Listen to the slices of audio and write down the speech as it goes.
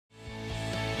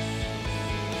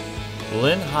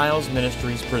Lynn Hiles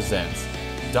Ministries presents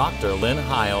Dr. Lynn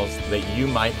Hiles, that you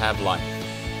might have life.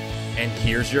 And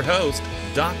here's your host,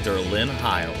 Dr. Lynn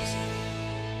Hiles.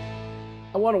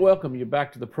 I want to welcome you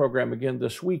back to the program again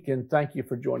this week, and thank you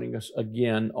for joining us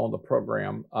again on the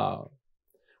program.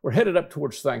 We're headed up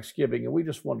towards Thanksgiving, and we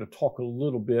just wanted to talk a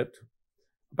little bit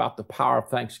about the power of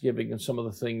Thanksgiving and some of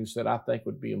the things that I think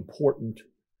would be important,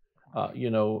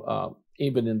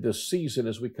 even in this season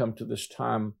as we come to this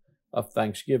time of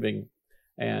Thanksgiving.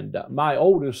 And my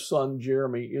oldest son,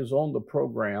 Jeremy, is on the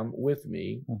program with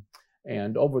me.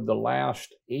 And over the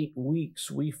last 8 weeks,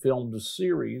 we filmed a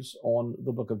series on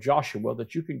the book of Joshua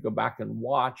that you can go back and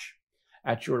watch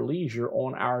at your leisure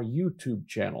on our YouTube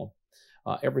channel.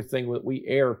 Everything that we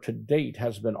air to date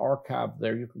has been archived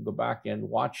there. You can go back and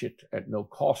watch it at no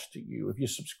cost to you. If you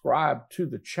subscribe to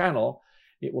the channel,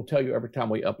 it will tell you every time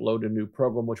we upload a new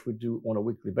program, which we do on a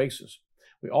weekly basis.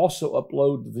 We also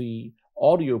upload the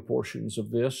audio portions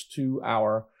of this to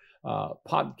our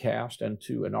podcast and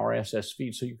to an RSS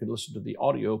feed so you can listen to the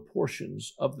audio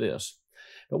portions of this.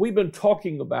 But we've been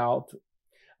talking about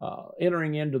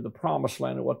entering into the promised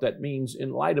land and what that means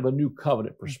in light of a new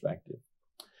covenant perspective.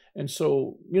 And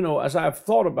so, as I've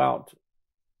thought about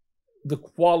the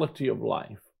quality of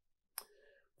life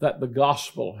that the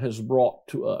gospel has brought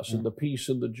to us, and the peace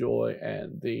and the joy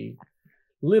and the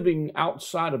living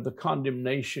outside of the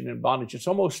condemnation and bondage, it's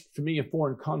almost to me a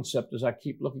foreign concept as I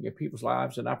keep looking at people's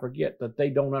lives, and I forget that they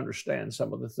don't understand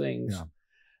some of the things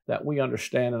that we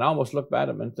understand. And I almost look at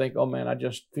them and think, oh man, I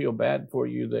just feel bad for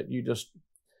you that you just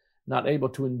not able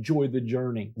to enjoy the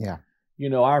journey. Yeah.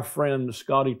 Our friend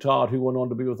Scotty Todd, who went on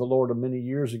to be with the Lord many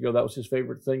years ago, that was his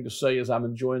favorite thing to say is, I'm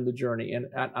enjoying the journey. And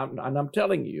I'm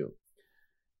telling you,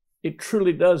 it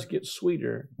truly does get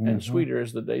sweeter and sweeter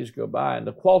as the days go by. And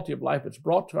the quality of life it's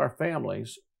brought to our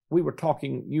families. We were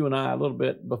talking, you and I, a little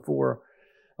bit before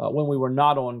when we were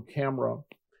not on camera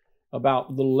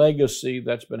about the legacy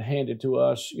that's been handed to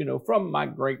us, from my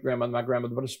great-grandmother and my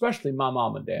grandmother, but especially my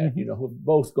mom and dad, who have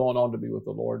both gone on to be with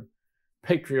the Lord,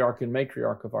 patriarch and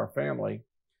matriarch of our family,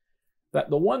 that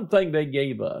the one thing they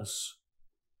gave us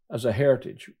as a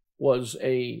heritage was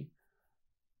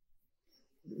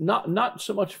not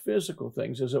so much physical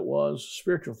things as it was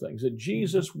spiritual things, that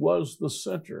Jesus was the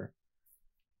center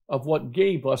of what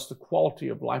gave us the quality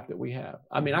of life that we have.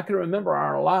 I mean, I can remember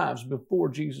our lives before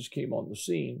Jesus came on the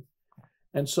scene.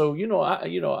 And so,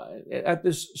 at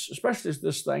this, especially as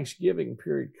this Thanksgiving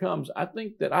period comes, I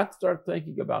think that I start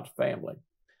thinking about family,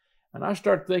 and I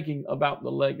start thinking about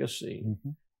the legacy,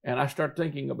 and I start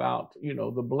thinking about,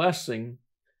 the blessing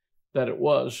that it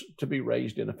was to be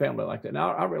raised in a family like that.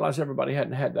 Now, I realize everybody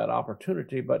hadn't had that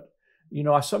opportunity, but,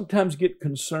 I sometimes get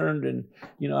concerned,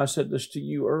 and, I said this to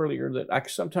you earlier, that I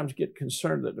sometimes get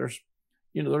concerned that there's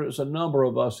a number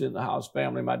of us in the Hiles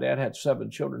family. My dad had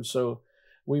 7 children, so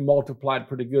we multiplied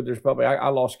pretty good. There's probably, I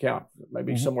lost count,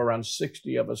 maybe somewhere around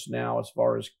 60 of us now as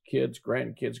far as kids,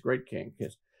 grandkids,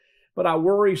 great-grandkids. But I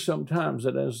worry sometimes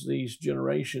that as these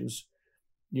generations,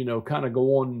 kind of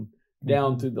go on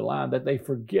down through the line, that they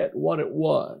forget what it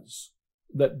was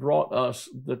that brought us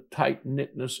the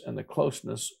tight-knitness and the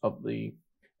closeness of the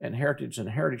heritage.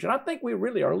 And I think we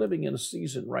really are living in a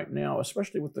season right now,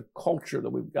 especially with the culture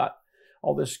that we've got,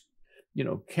 all this,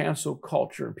 cancel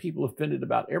culture and people offended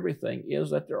about everything, is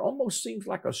that there almost seems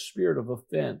like a spirit of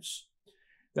offense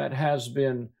that has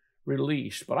been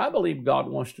released. But I believe God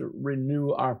wants to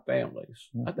renew our families.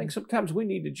 I think sometimes we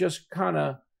need to just kind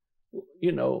of,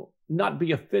 not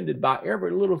be offended by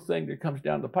every little thing that comes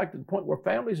down the pike, to the point where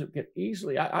families get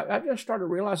easily. I just started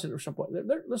realizing at some point,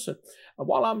 listen,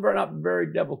 while I'm not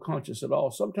very devil conscious at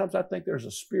all, sometimes I think there's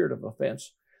a spirit of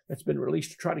offense that's been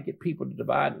released to try to get people to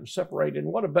divide and separate. And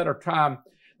what a better time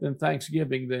than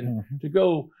Thanksgiving than to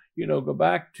go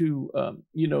back to,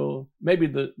 maybe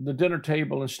the dinner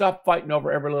table and stop fighting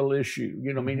over every little issue.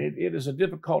 It is a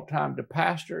difficult time to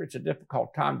pastor. It's a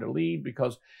difficult time to lead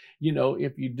because,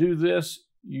 if you do this,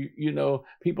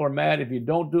 people are mad. If you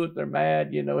don't do it, they're mad.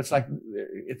 It's like,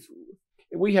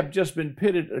 we have just been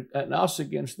pitted and us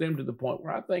against them to the point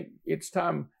where I think it's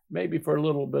time maybe for a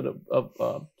little bit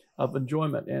of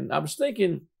enjoyment. And I was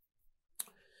thinking,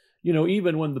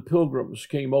 even when the Pilgrims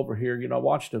came over here, I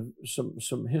watched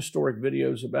some historic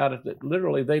videos about it, that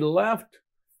literally they left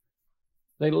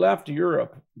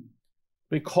Europe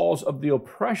because of the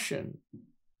oppression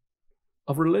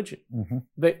of religion.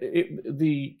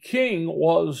 The king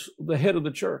was the head of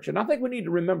the church. And I think we need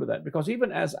to remember that, because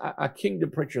even as a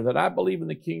kingdom preacher, that I believe in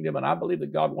the kingdom, and I believe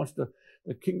that God wants the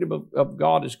kingdom of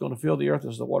God is going to fill the earth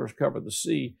as the waters cover the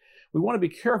sea. We want to be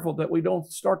careful that we don't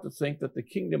start to think that the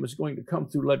kingdom is going to come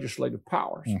through legislative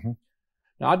powers.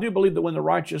 Now, I do believe that when the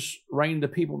righteous reign, the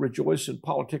people rejoice, and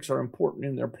politics are important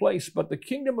in their place, but the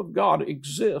kingdom of God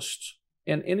exists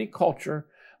in any culture,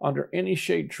 under any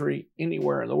shade tree,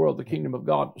 anywhere in the world. The kingdom of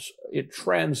God, it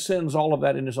transcends all of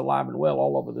that and is alive and well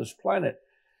all over this planet.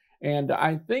 And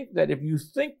I think that if you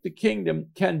think the kingdom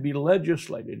can be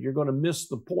legislated, you're going to miss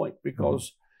the point,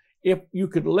 because if you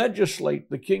could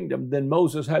legislate the kingdom, then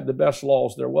Moses had the best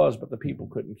laws there was, but the people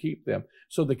couldn't keep them.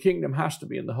 So the kingdom has to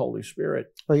be in the Holy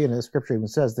Spirit. Well, the scripture even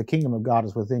says the kingdom of God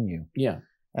is within you. Yeah.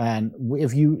 And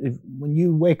when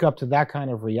you wake up to that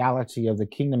kind of reality of the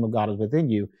kingdom of God is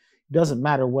within you, it doesn't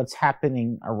matter what's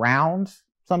happening around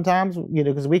sometimes,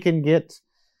 because we get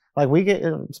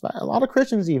a lot of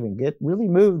Christians even get really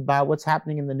moved by what's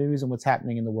happening in the news and what's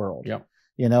happening in the world. Yeah.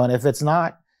 And if it's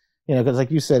not, because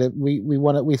like you said,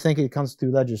 we think it comes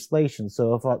through legislation.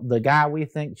 So if the guy we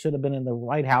think should have been in the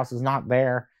White House is not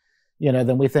there,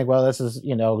 then we think, well, this is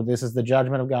the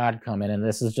judgment of God coming, and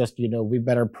this is just, we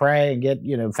better pray and get,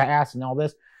 fast and all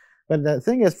this. But the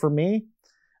thing is, for me,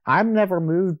 I'm never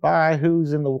moved by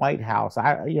who's in the White House.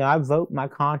 I vote my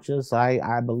conscience.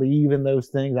 I believe in those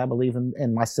things. I believe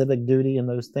in my civic duty and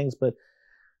those things. But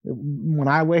when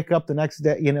I wake up the next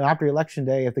day, after election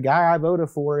day, if the guy I voted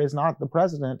for is not the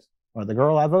president, or the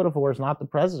girl I voted for is not the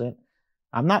president,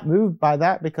 I'm not moved by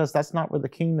that, because that's not where the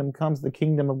kingdom comes. The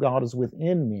kingdom of God is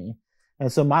within me. And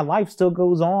so my life still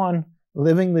goes on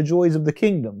living the joys of the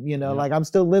kingdom, like I'm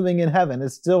still living in heaven.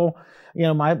 It's still,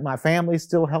 my family's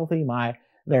still healthy.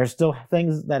 There's still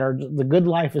things that are, the good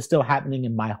life is still happening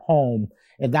in my home.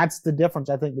 And that's the difference,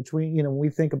 I think, between, when we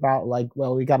think about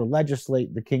we got to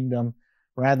legislate the kingdom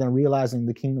rather than realizing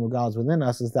the kingdom of God is within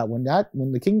us, is that when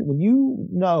the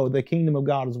kingdom of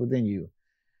God is within you,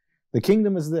 the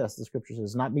kingdom is this, the scripture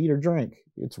says, not meat or drink.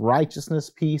 It's righteousness,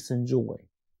 peace, and joy.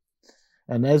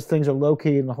 And those things are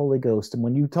located in the Holy Ghost. And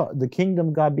when you talk the kingdom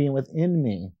of God being within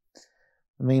me,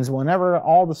 it means whenever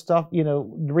all the stuff, the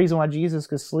reason why Jesus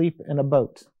could sleep in a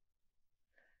boat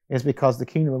is because the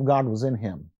kingdom of God was in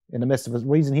him. In the midst of the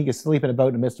reason he could sleep in a boat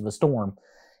in the midst of a storm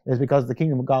is because the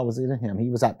kingdom of God was in him. He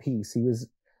was at peace.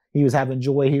 He was having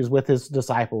joy. He was with his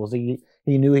disciples. He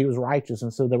knew he was righteous.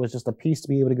 And so there was just a peace to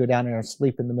be able to go down there and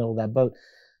sleep in the middle of that boat.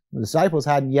 The disciples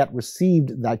hadn't yet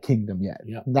received that kingdom yet.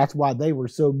 Yeah. That's why they were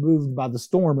so moved by the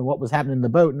storm and what was happening in the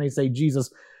boat. And they say, Jesus,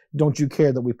 don't you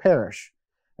care that we perish?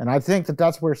 And I think that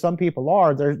that's where some people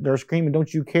are. They're screaming,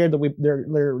 don't you care that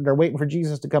they're waiting for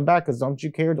Jesus to come back, because don't you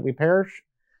care that we perish?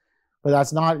 But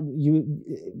that's not you.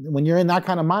 When you're in that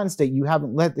kind of mind state, you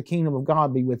haven't let the kingdom of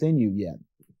God be within you yet.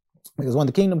 Because when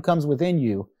the kingdom comes within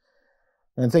you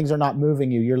and things are not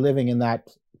moving you, you're living in that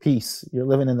peace. You're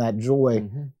living in that joy.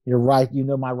 Mm-hmm. You're right.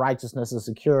 My righteousness is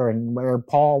secure. And where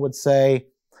Paul would say,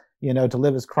 to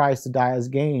live as Christ, to die as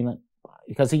gain,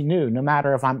 because he knew no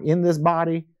matter if I'm in this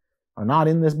body or not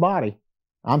in this body,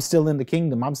 I'm still in the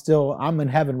kingdom. I'm in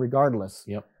heaven regardless.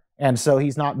 Yep. And so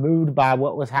he's not moved by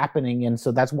what was happening. And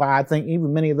so that's why I think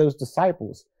even many of those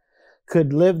disciples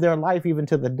could live their life even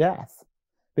to the death,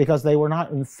 because they were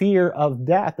not in fear of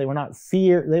death. They were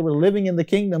living in the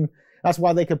kingdom. That's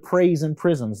why they could praise in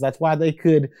prisons. That's why they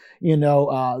could,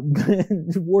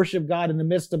 worship God in the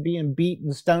midst of being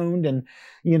beaten, stoned, and,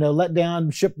 let down,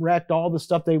 shipwrecked. All the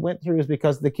stuff they went through is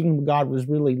because the kingdom of God was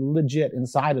really legit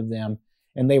inside of them,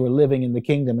 and they were living in the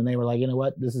kingdom. And they were like, you know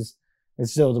what,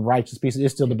 it's still the righteous piece.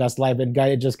 It's still the best life. And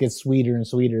it just gets sweeter and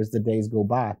sweeter as the days go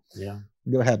by. Yeah.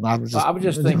 Go ahead. I was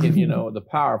just thinking, the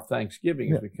power of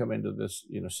Thanksgiving as we come into this,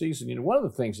 season. One of the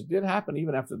things that did happen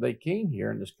even after they came here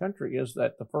in this country is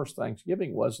that the first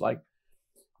Thanksgiving was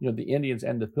the Indians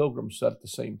and the Pilgrims sat at the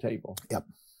same table. Yep.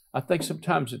 I think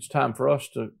sometimes it's time for us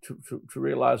to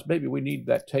realize maybe we need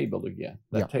that table again,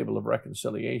 that table of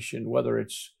reconciliation, whether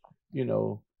it's,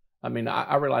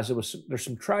 I realize there's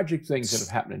some tragic things that have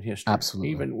happened in history.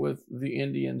 Absolutely. Even with the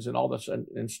Indians and all this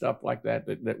and stuff like that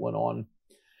went on.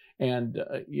 And,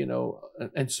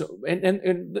 so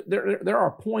there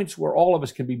are points where all of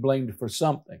us can be blamed for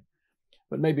something,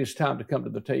 but maybe it's time to come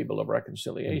to the table of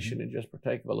reconciliation and just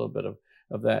partake of a little bit of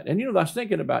that. And, I was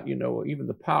thinking about, even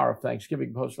the power of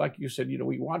Thanksgiving, because like you said,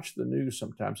 we watch the news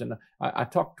sometimes. And I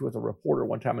talked with a reporter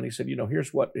one time and he said,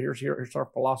 here's our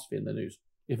philosophy in the news.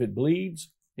 If it bleeds,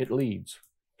 it leads.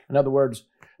 In other words,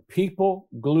 people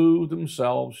glue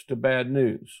themselves to bad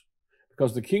news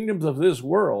because the kingdoms of this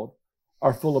world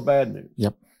are full of bad news.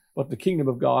 Yep. But the kingdom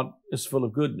of God is full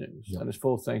of good news and it's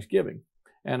full of thanksgiving.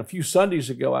 And a few Sundays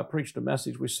ago, I preached a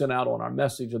message we sent out on our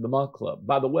Message of the Month Club.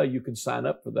 By the way, you can sign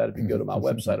up for that if you go to my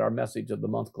website, our Message of the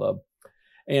Month Club.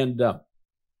 And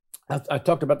I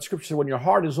talked about the scripture, when your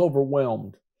heart is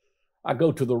overwhelmed, I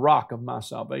go to the rock of my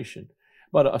salvation.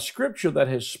 But a scripture that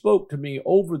has spoke to me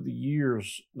over the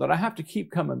years that I have to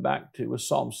keep coming back to is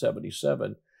Psalm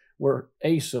 77, where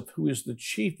Asaph, who is the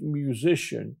chief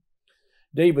musician,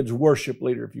 David's worship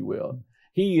leader, if you will,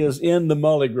 he is in the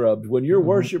mully grubs. When your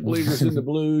worship leader's in the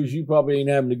blues, you probably ain't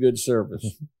having a good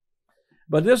service.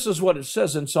 But this is what it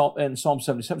says in Psalm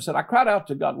 77. It said, I cried out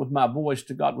to God with my voice,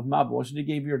 and he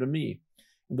gave ear to me.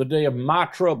 In the day of my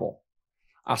trouble,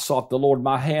 I sought the Lord.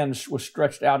 My hand was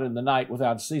stretched out in the night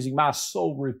without ceasing. My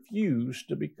soul refused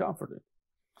to be comforted.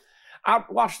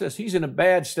 Watch this. He's in a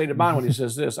bad state of mind when he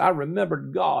says this. I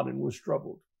remembered God and was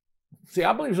troubled. See,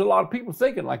 I believe there's a lot of people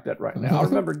thinking like that right now. I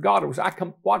remembered God.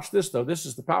 Watch this, though. This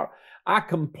is the power. I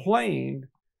complained,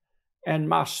 and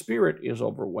my spirit is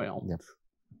overwhelmed. Yep.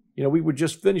 You know, we would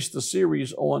just finish the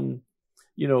series on,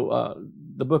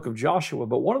 the book of Joshua.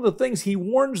 But one of the things he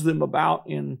warns them about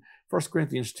in 1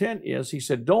 Corinthians 10 is, he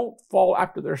said, don't fall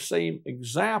after their same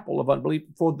example of unbelief,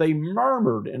 for they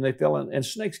murmured and they fell in, and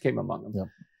snakes came among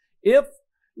them. Yep.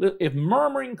 If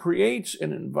murmuring creates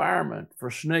an environment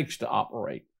for snakes to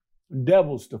operate,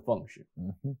 devils to function,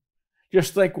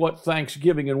 just think what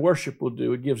thanksgiving and worship will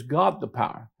do. It gives God the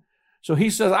power. So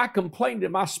he says, I complained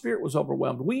and my spirit was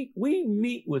overwhelmed. We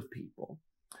meet with people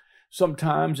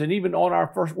sometimes, and even on our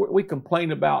first, we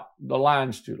complain about the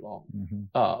lines too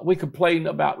long. We complain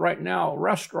about right now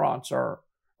restaurants are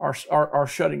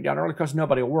shutting down early because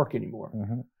nobody will work anymore.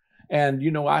 And,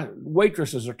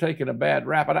 waitresses are taking a bad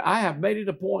rap. And I have made it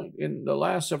a point in the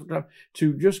last several times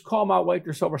to just call my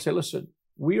waitress over and say, listen,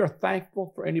 we are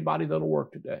thankful for anybody that'll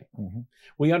work today.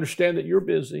 We understand that you're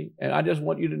busy, and I just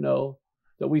want you to know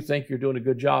that we think you're doing a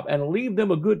good job, and leave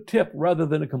them a good tip rather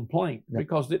than a complaint,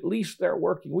 because at least they're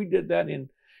working. We did that in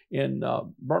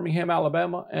Birmingham,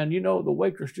 Alabama, and the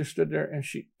waitress just stood there and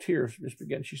tears just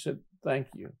began. She said, thank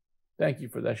you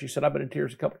for that. She said, I've been in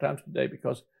tears a couple of times today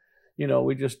because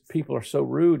people are so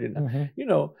rude, and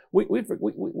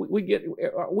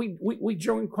we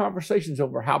join conversations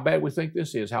over how bad we think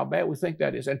this is, how bad we think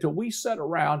that is, until we sit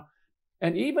around,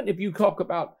 and even if you talk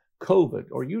about COVID,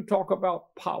 or you talk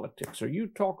about politics, or you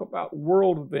talk about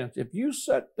world events, if you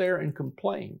sit there and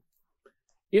complain,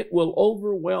 it will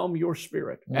overwhelm your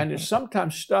spirit. And it's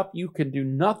sometimes stuff you can do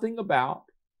nothing about.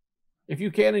 If you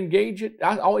can't engage it,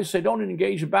 I always say, don't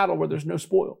engage a battle where there's no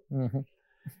spoil.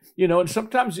 And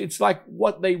sometimes it's like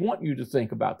what they want you to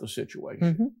think about the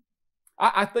situation.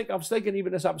 I was thinking,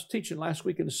 even as I was teaching last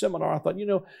week in the seminar, I thought,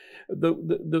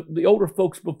 the older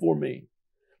folks before me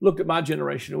looked at my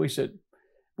generation and we said,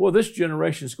 well, this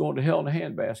generation is going to hell in a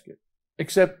handbasket.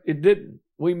 Except it didn't.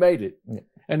 We made it.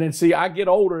 And then, see, I get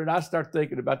older and I start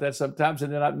thinking about that sometimes.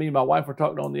 And then me and my wife were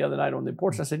talking on the other night on the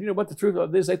porch. I said, what the truth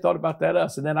of this, they thought about that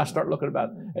us. And then I start looking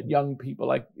at young people,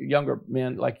 like younger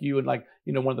men like you, and like,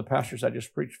 one of the pastors I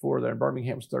just preached for there in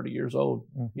Birmingham is 30 years old.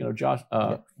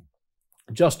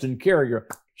 Justin Carrier,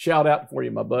 shout out for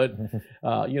you, my bud.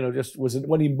 Just wasn't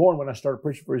even born when I started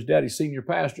preaching for his dad. He's senior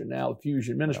pastor now at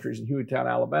Fusion Ministries in Hueytown,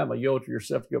 Alabama. You owe it to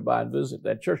yourself to go by and visit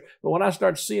that church. But when I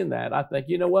start seeing that, I think,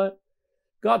 you know what?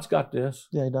 God's got this.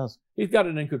 Yeah, he does. He's got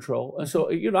it in control. And so,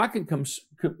 I can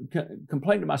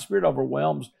complain to my spirit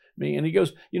overwhelms me. And he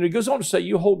goes on to say,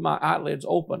 you hold my eyelids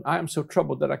open. I am so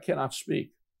troubled that I cannot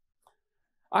speak.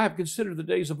 I have considered the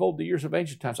days of old, the years of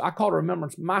ancient times. I call to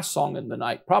remembrance my song in the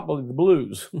night, probably the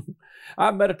blues.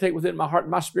 I meditate within my heart,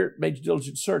 and my spirit makes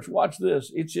diligent search. Watch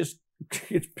this. It's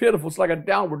pitiful. It's like a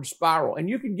downward spiral. And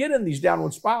you can get in these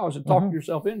downward spirals and talk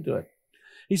yourself into it.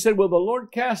 He said, will the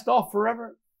Lord cast off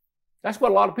forever? That's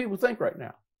what a lot of people think right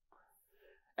now.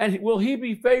 And will he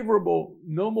be favorable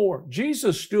no more?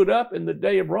 Jesus stood up in the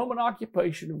day of Roman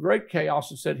occupation of great chaos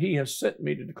and said, he has sent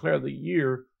me to declare the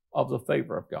year of the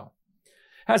favor of God.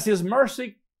 Has his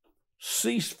mercy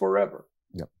ceased forever?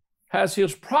 Yep. Has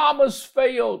his promise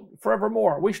failed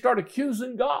forevermore? We start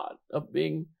accusing God of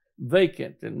being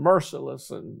vacant and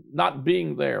merciless and not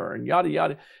being there and yada,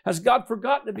 yada. Has God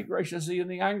forgotten to be gracious? Has he in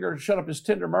the anger shut up his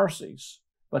tender mercies?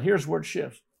 But here's where it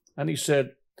shifts. And he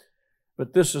said,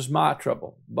 but this is my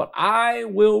trouble. But I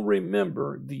will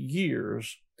remember the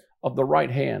years of the right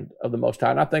hand of the Most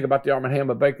High. And I think about the Arm and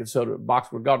Hammer baking soda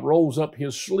box where God rolls up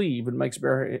his sleeve and makes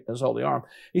bare his holy arm.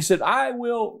 He said, I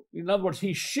will, in other words,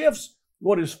 he shifts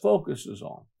what his focus is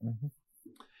on. And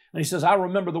he says, I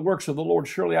remember the works of the Lord.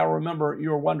 Surely I remember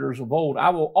your wonders of old. I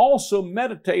will also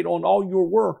meditate on all your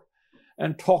work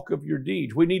and talk of your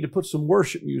deeds. We need to put some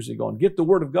worship music on. Get the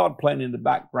word of God playing in the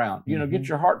background. Get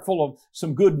your heart full of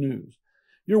some good news.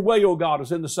 Your way, O God,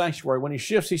 is in the sanctuary. When he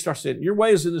shifts, he starts saying, your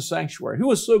way is in the sanctuary.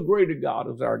 Who is so great a God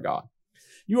as our God?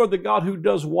 You are the God who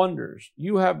does wonders.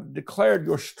 You have declared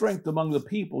your strength among the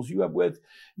peoples. You have with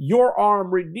your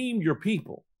arm redeemed your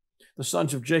people, the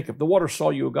sons of Jacob. The waters saw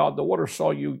you, O God. The waters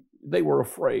saw you. They were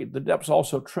afraid. The depths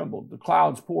also trembled. The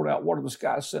clouds poured out water. The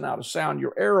sky sent out a sound.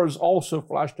 Your arrows also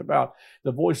flashed about.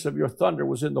 The voice of your thunder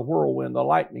was in the whirlwind. The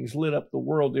lightnings lit up the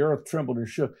world. The earth trembled and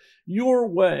shook. Your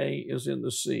way is in the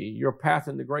sea, your path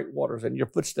in the great waters, and your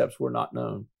footsteps were not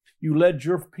known. You led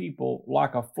your people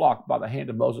like a flock by the hand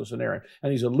of Moses and Aaron.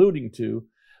 And he's alluding to,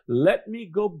 let me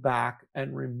go back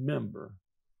and remember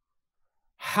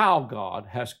how God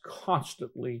has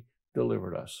constantly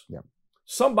delivered us. Yep.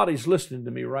 Somebody's listening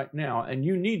to me right now, and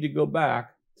you need to go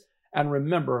back and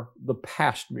remember the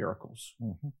past miracles.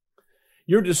 Mm-hmm.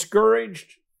 You're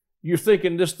discouraged. You're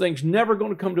thinking this thing's never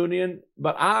going to come to an end,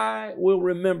 but I will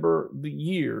remember the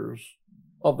years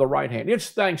of the right hand. It's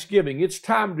Thanksgiving. It's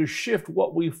time to shift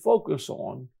what we focus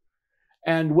on.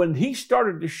 And when he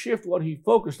started to shift what he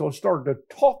focused on, started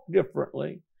to talk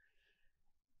differently,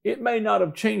 it may not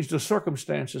have changed the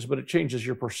circumstances, but it changes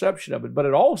your perception of it. But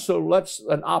it also lets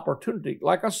an opportunity.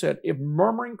 Like I said, if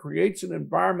murmuring creates an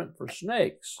environment for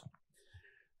snakes,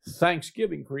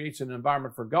 Thanksgiving creates an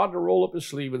environment for God to roll up his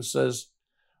sleeve and says,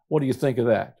 what do you think of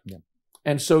that? Yeah.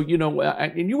 And so, you know,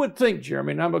 and you would think,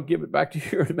 Jeremy, and I'm going to give it back to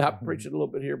you, and I'll preach it a little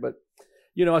bit here, but,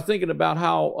 you know, I'm thinking about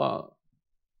how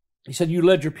he said, you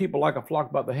led your people like a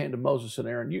flock by the hand of Moses and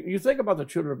Aaron. You think about the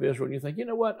children of Israel, and you think, you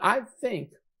know what, I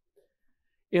think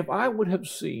if I would have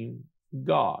seen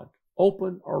God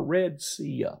open a Red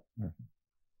Sea up,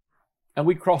 and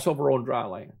we cross over on dry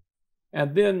land,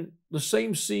 and then the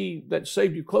same sea that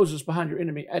saved you closes behind your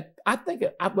enemy, I think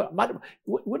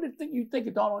wouldn't you think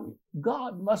it dawned on you?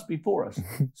 God must be for us.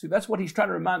 See, that's what he's trying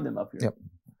to remind them of here.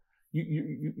 Yep.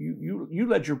 You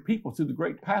led your people through the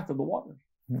great path of the waters.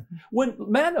 Mm-hmm. When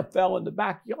manna fell in the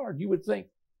backyard, you would think,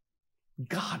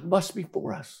 God must be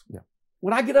for us. Yep.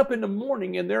 When I get up in the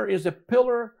morning and there is a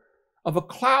pillar of a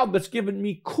cloud that's giving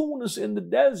me coolness in the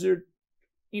desert,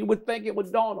 you would think it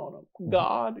would dawn on them.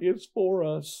 God is for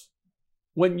us.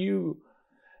 When you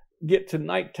get to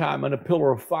nighttime and a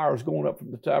pillar of fire is going up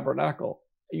from the tabernacle,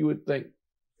 you would think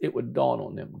it would dawn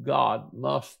on them. God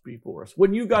must be for us.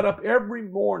 When you got up every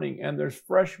morning and there's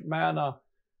fresh manna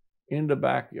in the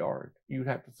backyard, you'd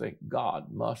have to think,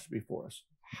 God must be for us.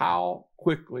 How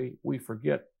quickly we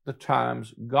forget the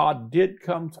times God did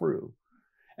come through,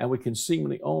 and we can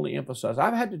seemingly only emphasize.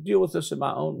 I've had to deal with this in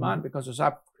my own mind, because as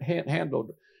I've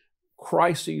handled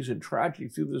crises and tragedy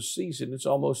through this season, it's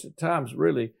almost at times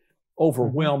really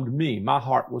overwhelmed me. My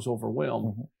heart was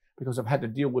overwhelmed because I've had to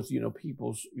deal with,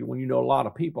 people's, when you know a lot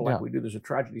of people like we do, there's a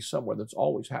tragedy somewhere that's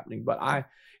always happening.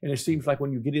 And it seems like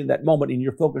when you get in that moment and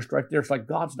you're focused right there, it's like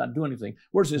God's not doing anything.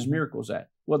 Where's his miracles at?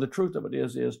 Well, the truth of it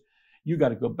is you got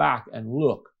to go back and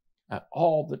look at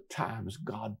all the times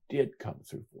God did come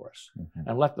through for us,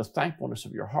 and let the thankfulness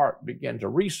of your heart begin to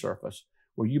resurface,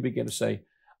 where you begin to say,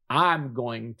 I'm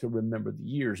going to remember the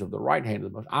years of the right hand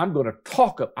of the Most. I'm going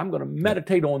to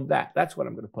meditate on that. That's what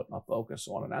I'm going to put my focus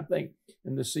on. And I think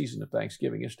in this season of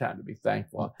Thanksgiving, it's time to be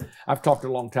thankful. I've talked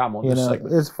a long time on this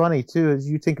segment. It's funny too, as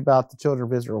you think about the children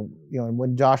of Israel, and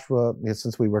when Joshua,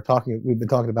 since we've been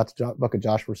talking about the book of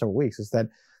Joshua for several weeks, is that,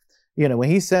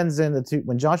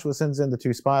 when Joshua sends in the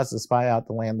two spies to spy out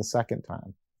the land the second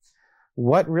time,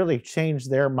 what really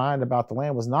changed their mind about the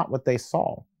land was not what they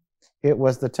saw. It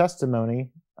was the testimony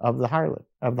of the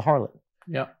harlot.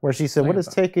 Yeah. Where she said, what has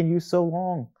taken you so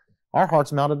long? Our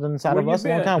hearts melted inside of us a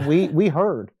long time. We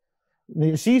heard.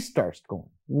 She starts going,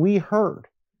 we heard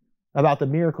about the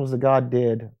miracles that God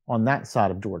did on that side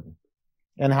of Jordan,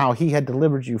 and how he had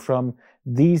delivered you from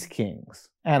these kings,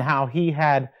 and how he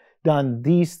had done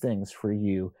these things for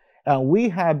you. We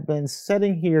have been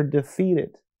sitting here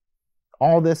defeated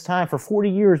all this time. For 40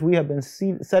 years, we have been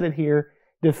sitting here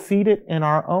defeated in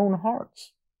our own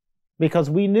hearts,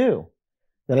 because we knew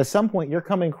that at some point you're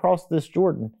coming across this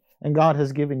Jordan and God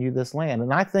has given you this land.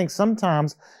 And I think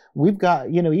sometimes we've got,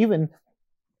 even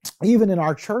in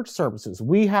our church services,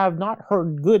 we have not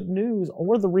heard good news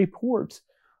or the reports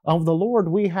of the Lord.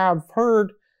 We have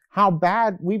heard how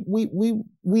bad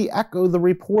we echo the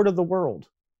report of the world,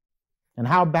 and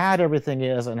how bad everything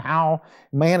is, and how,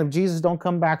 man, if Jesus don't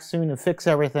come back soon and fix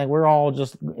everything,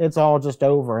 it's all just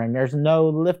over, and there's no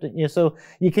lifting. So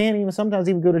you can't even sometimes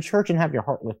even go to church and have your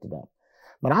heart lifted up.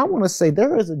 But I want to say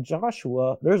there's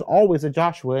always a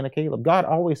Joshua and a Caleb. God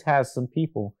always has some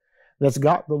people that's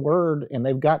got the word, and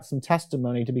they've got some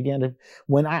testimony to begin to.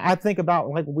 When I think about,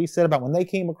 like we said about when they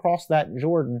came across that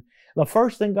Jordan, the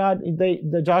first thing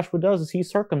that Joshua does is he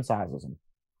circumcises them.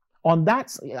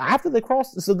 After they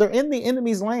cross, so they're in the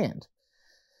enemy's land.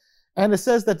 And it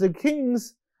says that the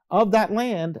kings of that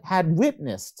land had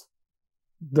witnessed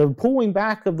the pulling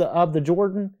back of the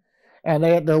Jordan, And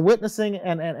they're witnessing,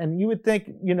 and you would think,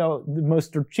 you know, the most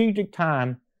strategic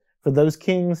time for those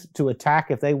kings to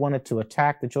attack, if they wanted to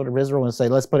attack the children of Israel and say,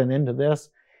 let's put an end to this,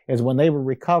 is when they were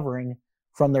recovering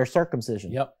from their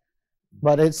circumcision. Yep.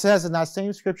 But it says in that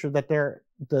same scripture that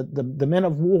the men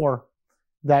of war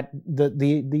that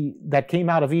that came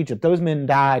out of Egypt, those men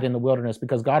died in the wilderness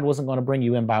because God wasn't going to bring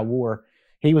you in by war.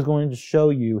 He was going to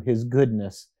show you his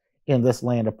goodness in this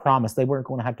land of promise. They weren't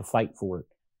going to have to fight for it.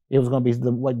 It was going to be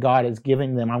what God is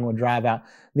giving them. I'm going to drive out.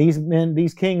 These men,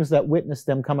 these kings that witnessed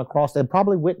them come across, they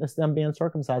probably witnessed them being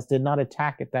circumcised, did not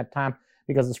attack at that time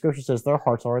because the scripture says their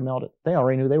hearts already melted. They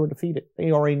already knew they were defeated.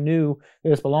 They already knew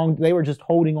this belonged. They were just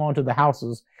holding on to the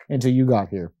houses until you got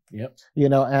here. Yep. You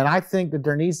know, and I think that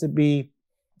there needs to be,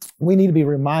 we need to be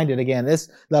reminded again,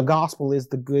 the gospel is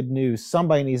the good news.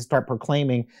 Somebody needs to start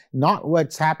proclaiming not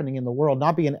what's happening in the world,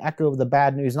 not be an echo of the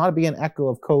bad news, not be an echo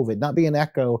of COVID, not be an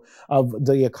echo of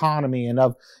the economy and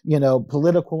of, you know,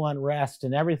 political unrest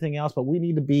and everything else, but we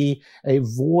need to be a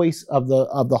voice of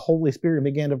the Holy Spirit and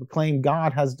begin to proclaim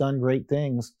God has done great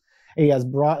things. He has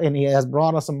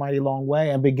brought us a mighty long way,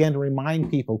 and begin to remind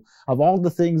people of all the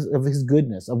things of his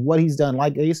goodness, of what he's done.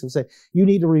 Like Asa said, you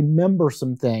need to remember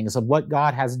some things of what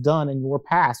God has done in your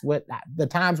past, what the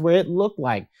times where it looked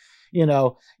like, you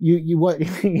know, you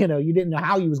didn't know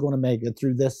how you was going to make it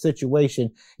through this situation.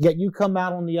 Yet you come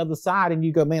out on the other side and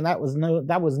you go, man, that was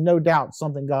no doubt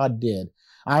something God did.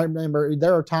 I remember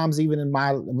there are times even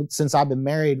since I've been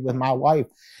married with my wife,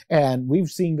 and we've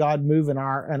seen God move in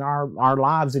our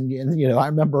lives. And, you know, I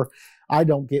remember I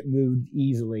don't get moved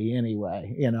easily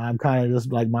anyway. You know, I'm kind of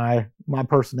just like my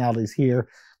personality's here.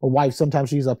 My wife, sometimes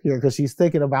she's up here because she's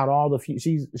thinking about all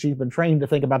she's been trained to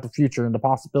think about the future and the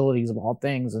possibilities of all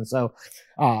things. And so,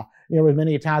 there were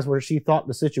many times where she thought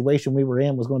the situation we were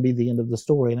in was going to be the end of the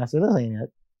story. And I said, this ain't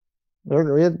it.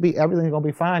 Everything's going to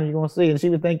be fine. You're going to see. And she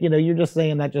would think, you know, you're just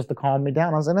saying that just to calm me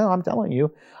down. I said, no, I'm telling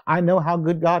you, I know how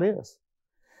good God is.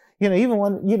 You know, even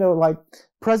when, you know, like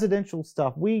presidential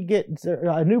stuff, we get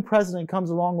a new president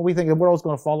comes along and we think the world's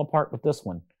going to fall apart with this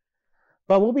one.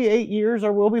 But we'll be 8 years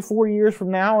or we'll be 4 years from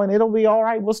now and it'll be all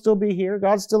right. We'll still be here.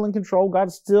 God's still in control.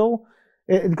 God's still,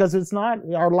 because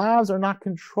our lives are not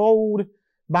controlled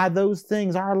by those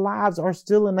things. Our lives are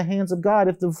still in the hands of God.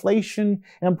 If the inflation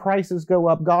and prices go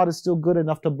up, God is still good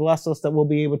enough to bless us that we'll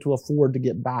be able to afford to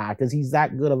get by because he's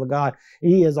that good of a God.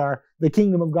 The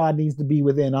kingdom of God needs to be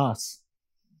within us.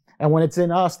 And when it's in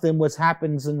us, then what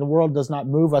happens in the world does not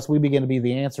move us. We begin to be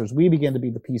the answers. We begin to be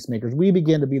the peacemakers. We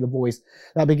begin to be the voice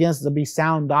that begins to be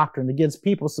sound doctrine. It gives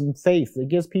people some faith. It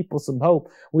gives people some hope.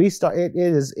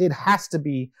 It has to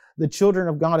be the children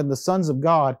of God and the sons of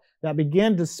God that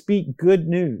begin to speak good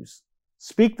news,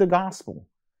 speak the gospel,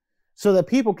 so that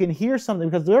people can hear something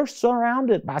because they're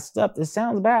surrounded by stuff that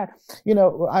sounds bad. You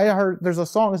know, I heard there's a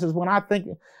song that says, when I think,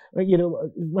 you know,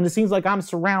 when it seems like I'm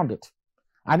surrounded,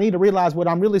 I need to realize what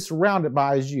I'm really surrounded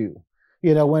by is you.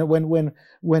 You know,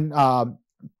 when I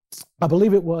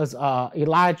believe it was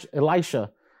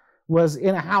Elisha was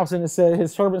in a house and it said,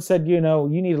 his servant said, you know,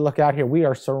 you need to look out here. We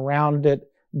are surrounded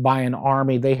by an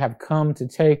army. They have come to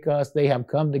take us. They have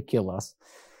come to kill us.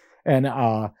 And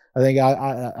I think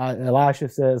Elisha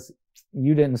says,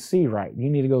 you didn't see right.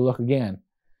 You need to go look again.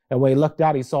 And when he looked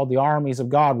out, he saw the armies of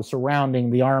God were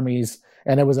surrounding the armies,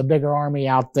 and there was a bigger army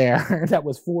out there that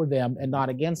was for them and not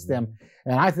against them.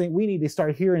 And I think we need to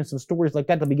start hearing some stories like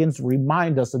that begins to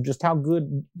remind us of just how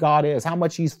good God is, how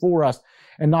much he's for us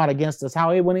and not against us.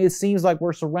 When it seems like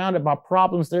we're surrounded by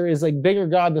problems, there is a bigger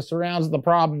God that surrounds the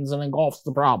problems and engulfs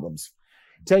the problems.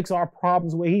 Takes our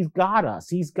problems away. He's got us.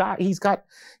 He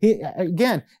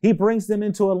brings them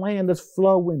into a land that's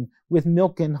flowing with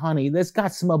milk and honey. That's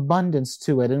got some abundance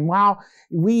to it. And while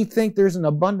we think there's an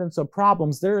abundance of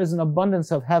problems, there is an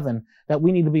abundance of heaven that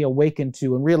we need to be awakened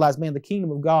to and realize, man, the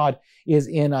kingdom of God is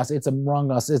in us. It's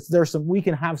among us. We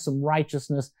can have some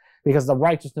righteousness because the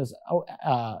righteousness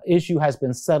issue has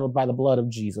been settled by the blood of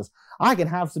Jesus. I can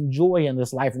have some joy in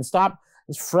this life and stop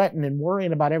fretting and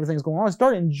worrying about everything's going on and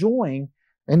start enjoying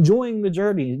the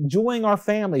journey, enjoying our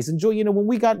families, when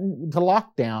we got to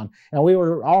lockdown and we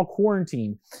were all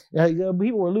quarantined,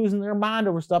 people were losing their mind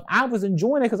over stuff. I was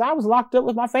enjoying it because I was locked up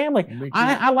with my family.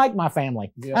 I like my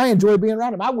family. Yeah. I enjoy being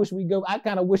around them. I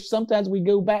kind of wish sometimes we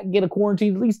go back and get a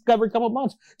quarantine at least every couple of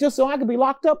months just so I could be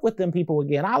locked up with them people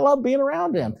again. I love being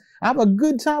around them. I have a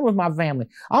good time with my family.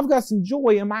 I've got some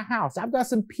joy in my house. I've got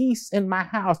some peace in my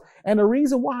house. And the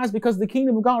reason why is because the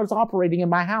kingdom of God is operating in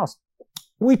my house.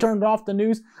 We turned off the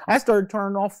news. I started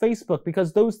turning off Facebook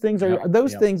because those things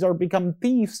are become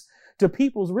thieves to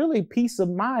people's really peace of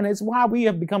mind. It's why we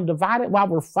have become divided, why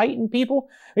we're fighting people,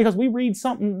 because we read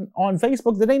something on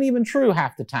Facebook that ain't even true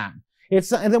half the time.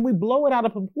 And then we blow it out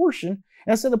of proportion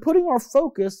instead of putting our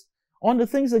focus on the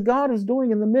things that God is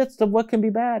doing in the midst of what can be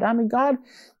bad. I mean, God,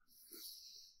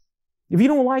 if you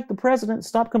don't like the president,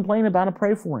 stop complaining about him,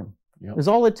 pray for him. Yep. Because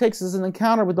all it takes is an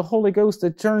encounter with the Holy Ghost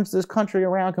that turns this country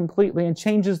around completely and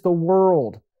changes the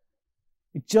world.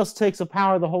 It just takes the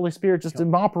power of the Holy Spirit just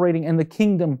operating in the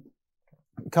kingdom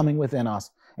coming within us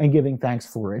and giving thanks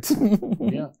for it.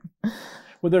 Yeah.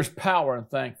 Well, there's power in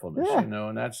thankfulness, you know,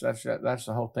 and that's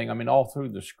the whole thing. I mean, all through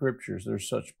the scriptures, there's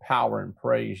such power in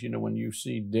praise. You know, when you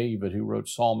see David, who wrote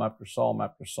Psalm after Psalm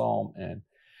after Psalm, and,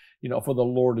 you know, for the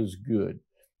Lord is good,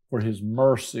 for his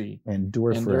mercy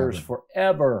endures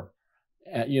forever.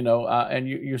 You know, and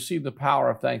you see the power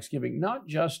of thanksgiving, not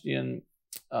just in,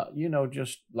 you know,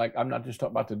 just like, I'm not just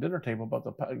talking about the dinner table, but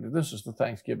this is the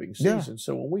Thanksgiving season.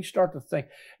 So when we start to think,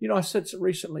 you know, I said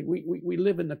recently, we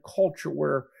live in a culture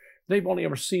where they've only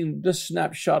ever seen this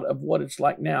snapshot of what it's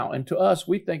like now. And to us,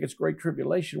 we think it's great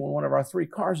tribulation when one of our 3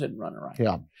 cars didn't run right.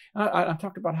 Yeah. I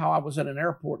talked about how I was at an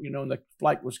airport, you know, and the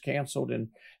flight was canceled, and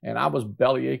I was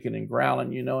belly aching and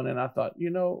growling, you know, and then I thought,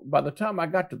 you know, by the time I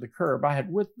got to the curb, I had,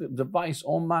 with the device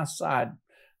on my side,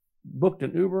 booked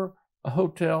an Uber, a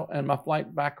hotel, and my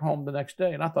flight back home the next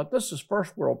day. And I thought, this is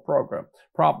first world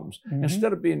problems. Mm-hmm.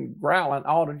 Instead of being growling,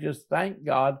 I ought to just thank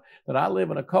God that I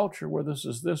live in a culture where this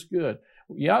is this good.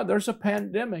 Yeah, there's a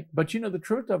pandemic, but you know, the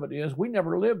truth of it is we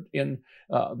never lived in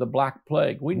the Black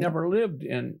Plague. We never lived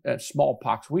in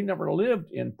smallpox. We never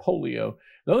lived in polio.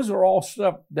 Those are all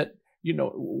stuff that, you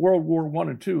know, World War I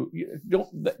and II,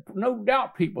 no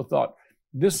doubt people thought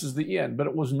this is the end, but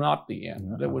it was not the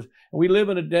end. We live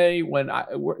in a day when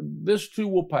this too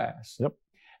will pass. Yep.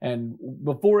 And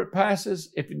before it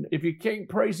passes, if you can't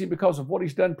praise him because of what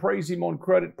he's done, praise him on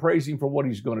credit, praise him for what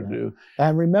he's going to do.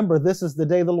 And remember, this is the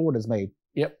day the Lord has made.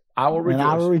 Yep. I will rejoice. And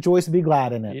I will rejoice and be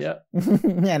glad in it. Yep.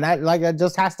 And that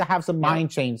just has to have some mind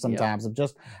change sometimes of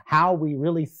just how we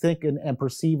really think and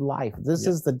perceive life. This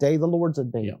is the day the Lord's has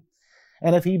made. Yep.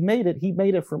 And if he made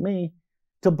it for me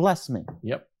to bless me.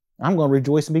 Yep. I'm going to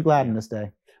rejoice and be glad in this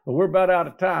day. Well, we're about out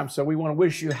of time, so we want to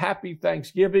wish you happy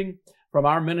Thanksgiving from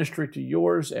our ministry to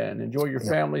yours, and enjoy your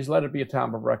families. Let it be a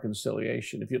time of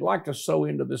reconciliation. If you'd like to sow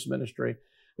into this ministry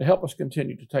to help us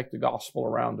continue to take the gospel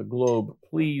around the globe,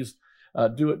 please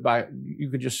do it by, you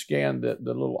can just scan the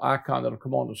little icon that'll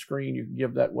come on the screen. You can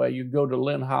give that way. You can go to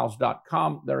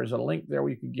lynnhiles.com. There is a link there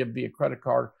where you can give via credit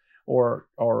card or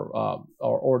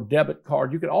debit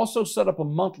card. You can also set up a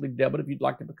monthly debit if you'd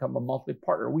like to become a monthly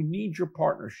partner. We need your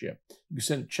partnership. You can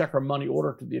send a check or money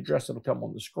order to the address that'll come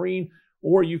on the screen,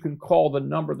 or you can call the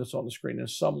number that's on the screen, and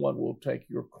someone will take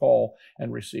your call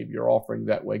and receive your offering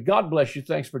that way. God bless you.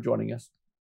 Thanks for joining us.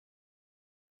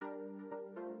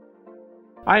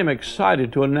 I am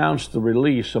excited to announce the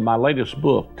release of my latest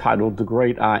book titled The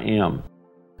Great I Am.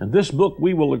 In this book,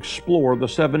 we will explore the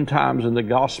 7 times in the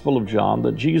Gospel of John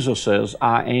that Jesus says,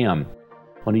 I am.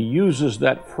 When he uses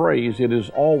that phrase, it is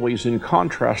always in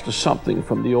contrast to something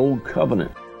from the Old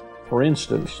Covenant. For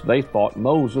instance, they thought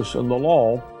Moses and the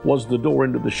law was the door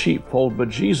into the sheepfold, but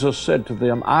Jesus said to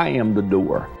them, I am the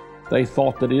door. They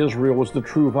thought that Israel was the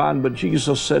true vine, but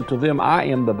Jesus said to them, I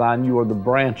am the vine, you are the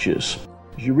branches.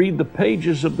 As you read the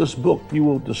pages of this book, you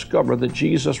will discover that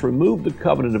Jesus removed the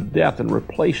covenant of death and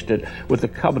replaced it with the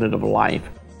covenant of life.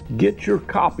 Get your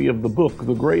copy of the book,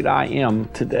 The Great I Am,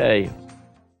 today.